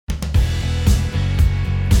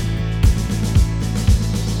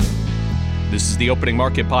This is the Opening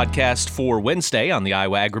Market Podcast for Wednesday on the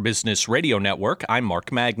Iowa Agribusiness Radio Network. I'm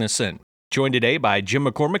Mark Magnuson. Joined today by Jim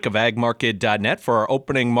McCormick of AgMarketNet for our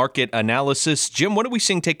opening market analysis. Jim, what are we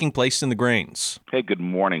seeing taking place in the grains? Hey, good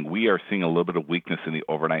morning. We are seeing a little bit of weakness in the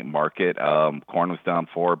overnight market. Corn was down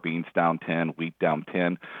 4, beans down 10, wheat down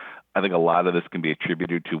 10. I think a lot of this can be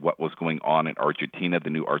attributed to what was going on in Argentina. The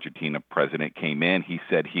new Argentina president came in. He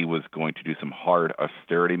said he was going to do some hard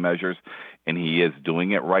austerity measures, and he is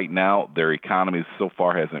doing it right now. Their economy so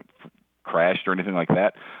far hasn't crashed or anything like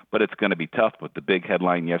that, but it's going to be tough. But the big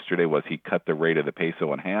headline yesterday was he cut the rate of the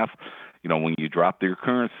peso in half. You know, when you drop your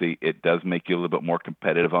currency, it does make you a little bit more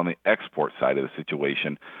competitive on the export side of the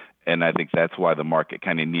situation. And I think that's why the market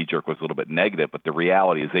kind of knee-jerk was a little bit negative. But the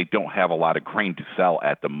reality is they don't have a lot of grain to sell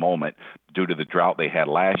at the moment due to the drought they had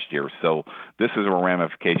last year. So this is a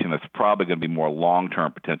ramification that's probably going to be more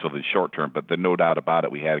long-term potential than short-term. But there's no doubt about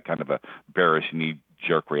it, we had kind of a bearish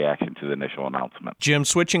knee-jerk reaction to the initial announcement. Jim,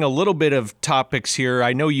 switching a little bit of topics here.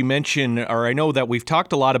 I know you mentioned, or I know that we've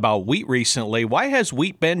talked a lot about wheat recently. Why has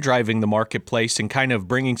wheat been driving the marketplace and kind of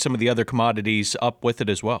bringing some of the other commodities up with it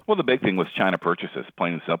as well? Well, the big thing was China purchases,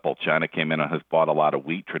 plain and simple. China came in and has bought a lot of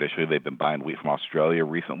wheat. Traditionally, they've been buying wheat from Australia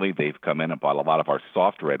recently. They've come in and bought a lot of our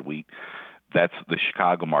soft red wheat. That's the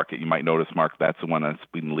Chicago market. You might notice, Mark, that's the one that's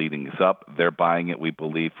been leading us up. They're buying it, we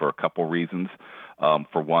believe, for a couple reasons.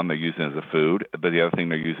 For one, they're using it as a food, but the other thing,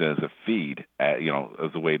 they're using it as a feed, as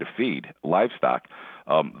a way to feed livestock.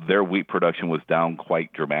 Their wheat production was down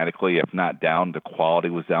quite dramatically. If not down, the quality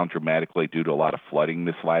was down dramatically due to a lot of flooding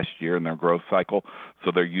this last year in their growth cycle.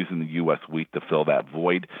 So they're using the U.S. wheat to fill that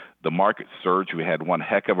void. The market surged. We had one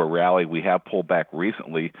heck of a rally. We have pulled back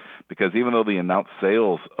recently because even though the announced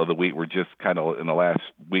sales of the wheat were just kind of in the last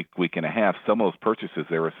week and a half, some of those purchases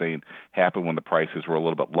they were saying happened when the prices were a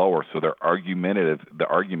little bit lower. So the argument is,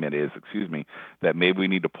 that maybe we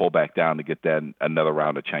need to pull back down to get that another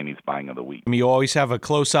round of Chinese buying of the wheat. You always have a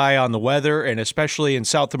close eye on the weather, and especially in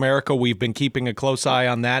South America, we've been keeping a close eye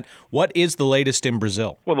on that. What is the latest in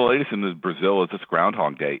Brazil? Well, the latest in Brazil is this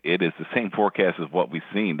Groundhog Day. It is the same forecast as what we've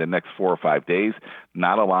seen the next 4 or 5 days.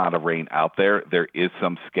 Not a lot of rain out there. There is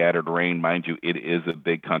some scattered rain. Mind you, it is a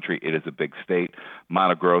big country. It is a big state.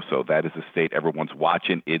 Mato Grosso, that is a state everyone's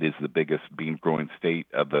watching. It is the biggest bean-growing state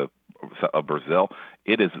of Brazil.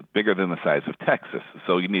 It is bigger than the size of Texas,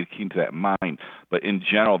 so you need to keep that in mind. But in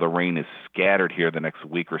general, the rain is scattered here the next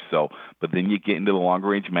week or so. But then you get into the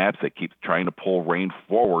longer-range maps that keep trying to pull rain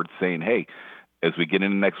forward, saying, hey, as we get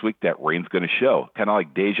into next week, that rain's going to show. Kind of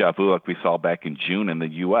like deja vu like we saw back in June in the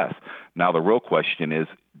U.S. Now, the real question is,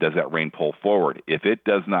 does that rain pull forward? If it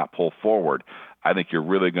does not pull forward, I think you're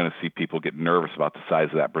really going to see people get nervous about the size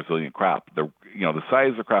of that Brazilian crop. The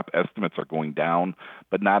size of the crop estimates are going down,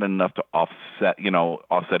 but not enough to offset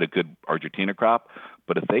a good Argentina crop.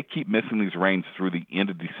 But if they keep missing these rains through the end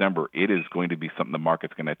of December, it is going to be something the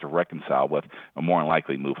market's going to have to reconcile with and more than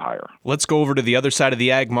likely move higher. Let's go over to the other side of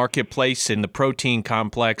the ag marketplace in the protein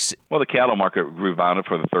complex. Well, the cattle market rebounded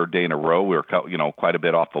for the third day in a row. We were, quite a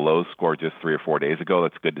bit off the lows scored just 3 or 4 days ago.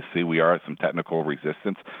 That's good to see. We are at some technical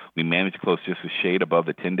resistance. We managed to close just a shade above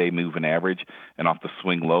the 10-day moving average and off the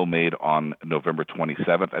swing low made on November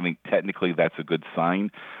 27th. I think technically that's a good sign.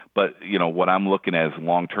 But, what I'm looking at as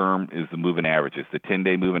long-term is the moving averages, the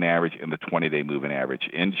 10-day moving average and the 20-day moving average.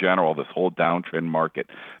 In general, this whole downtrend market,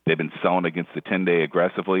 they've been selling against the 10-day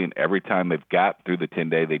aggressively, and every time they've got through the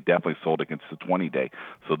 10-day, they definitely sold against the 20-day.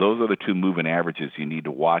 So those are the two moving averages you need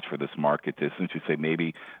to watch for this market to essentially say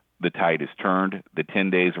maybe the tide is turned. The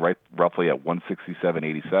 10 days roughly at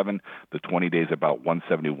 167.87. The 20 days about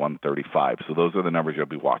 171.35. So those are the numbers you'll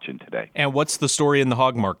be watching today. And what's the story in the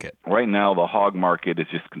hog market? Right now, the hog market is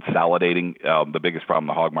just consolidating. The biggest problem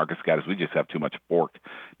the hog market's got is we just have too much pork,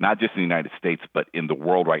 not just in the United States, but in the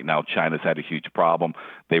world right now. China's had a huge problem.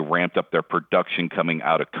 They ramped up their production coming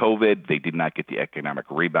out of COVID. They did not get the economic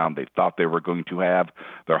rebound they thought they were going to have.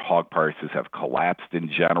 Their hog prices have collapsed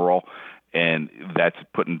in general. And that's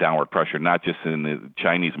putting downward pressure, not just in the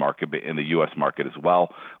Chinese market, but in the U.S. market as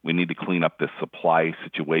well. We need to clean up this supply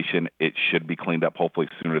situation. It should be cleaned up hopefully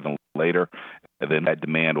sooner than later. And then that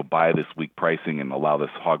demand will buy this weak pricing and allow this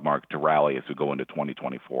hog market to rally as we go into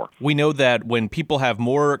 2024. We know that when people have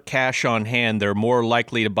more cash on hand, they're more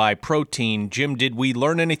likely to buy protein. Jim, did we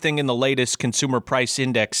learn anything in the latest consumer price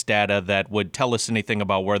index data that would tell us anything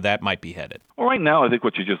about where that might be headed? Well, right now, I think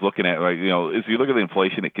what you're just looking at, is you look at the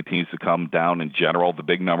inflation, it continues to come down in general. The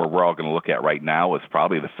big number we're all going to look at right now is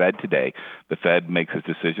probably the Fed today. The Fed makes its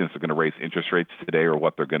decisions. They're going to raise interest rates today or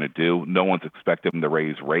what they're going to do. No one's expecting them to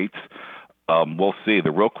raise rates. We'll see.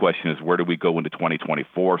 The real question is, where do we go into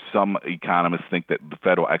 2024? Some economists think that the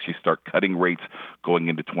Fed will actually start cutting rates going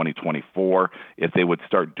into 2024. If they would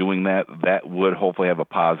start doing that, that would hopefully have a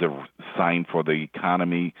positive sign for the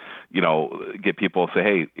economy. Get people to say,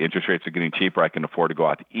 hey, interest rates are getting cheaper. I can afford to go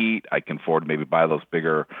out to eat. I can afford to maybe buy those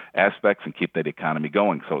bigger aspects and keep that economy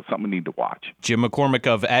going. So it's something we need to watch. Jim McCormick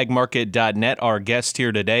of AgMarket.net, our guest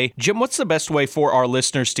here today. Jim, what's the best way for our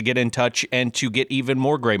listeners to get in touch and to get even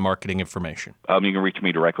more great marketing information? You can reach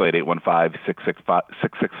me directly at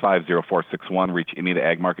 815-665-0461. Reach any of the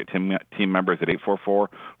AgMarket team members at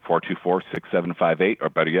 844-424-6758, or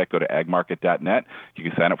better yet, go to AgMarket.net. You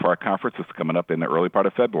can sign up for our conference. It's coming up in the early part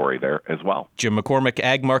of February there as well. Jim McCormick,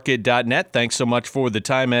 AgMarket.net. Thanks so much for the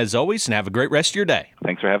time as always, and have a great rest of your day.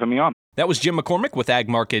 Thanks for having me on. That was Jim McCormick with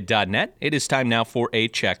AgMarket.net. It is time now for a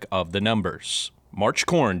check of the numbers. March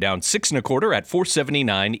corn down 6 1/4 at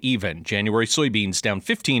 $4.79 even. January soybeans down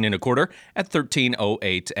 15 1/4 at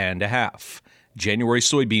 $13.08 1/2. January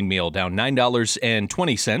soybean meal down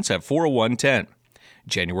 $9.20 at $4.0110.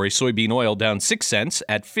 January soybean oil down 6 cents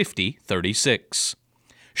at $50.36.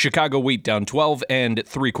 Chicago wheat down 12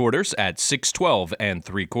 3/4 at $6.12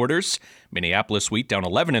 3/4. Minneapolis wheat down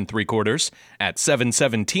 11 3/4 at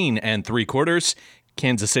 $7.17 3/4.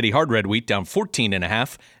 Kansas City hard red wheat down 14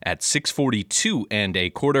 1/2 at $6.42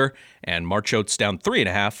 1/4, and March oats down 3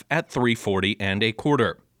 1/2 at $3.40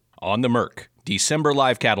 1/4. On the Merc, December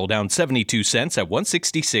live cattle down 72 cents at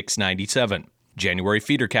 $166.97. January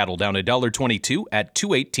feeder cattle down $1.22 at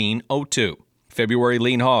 $218.02. February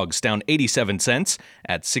lean hogs down 87 cents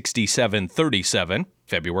at $67.37.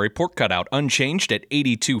 February pork cutout unchanged at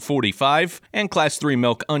 $82.45, and Class 3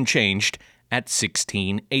 milk unchanged at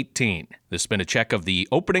 $16.18. This has been a check of the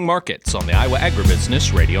opening markets on the Iowa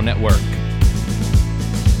Agribusiness Radio Network.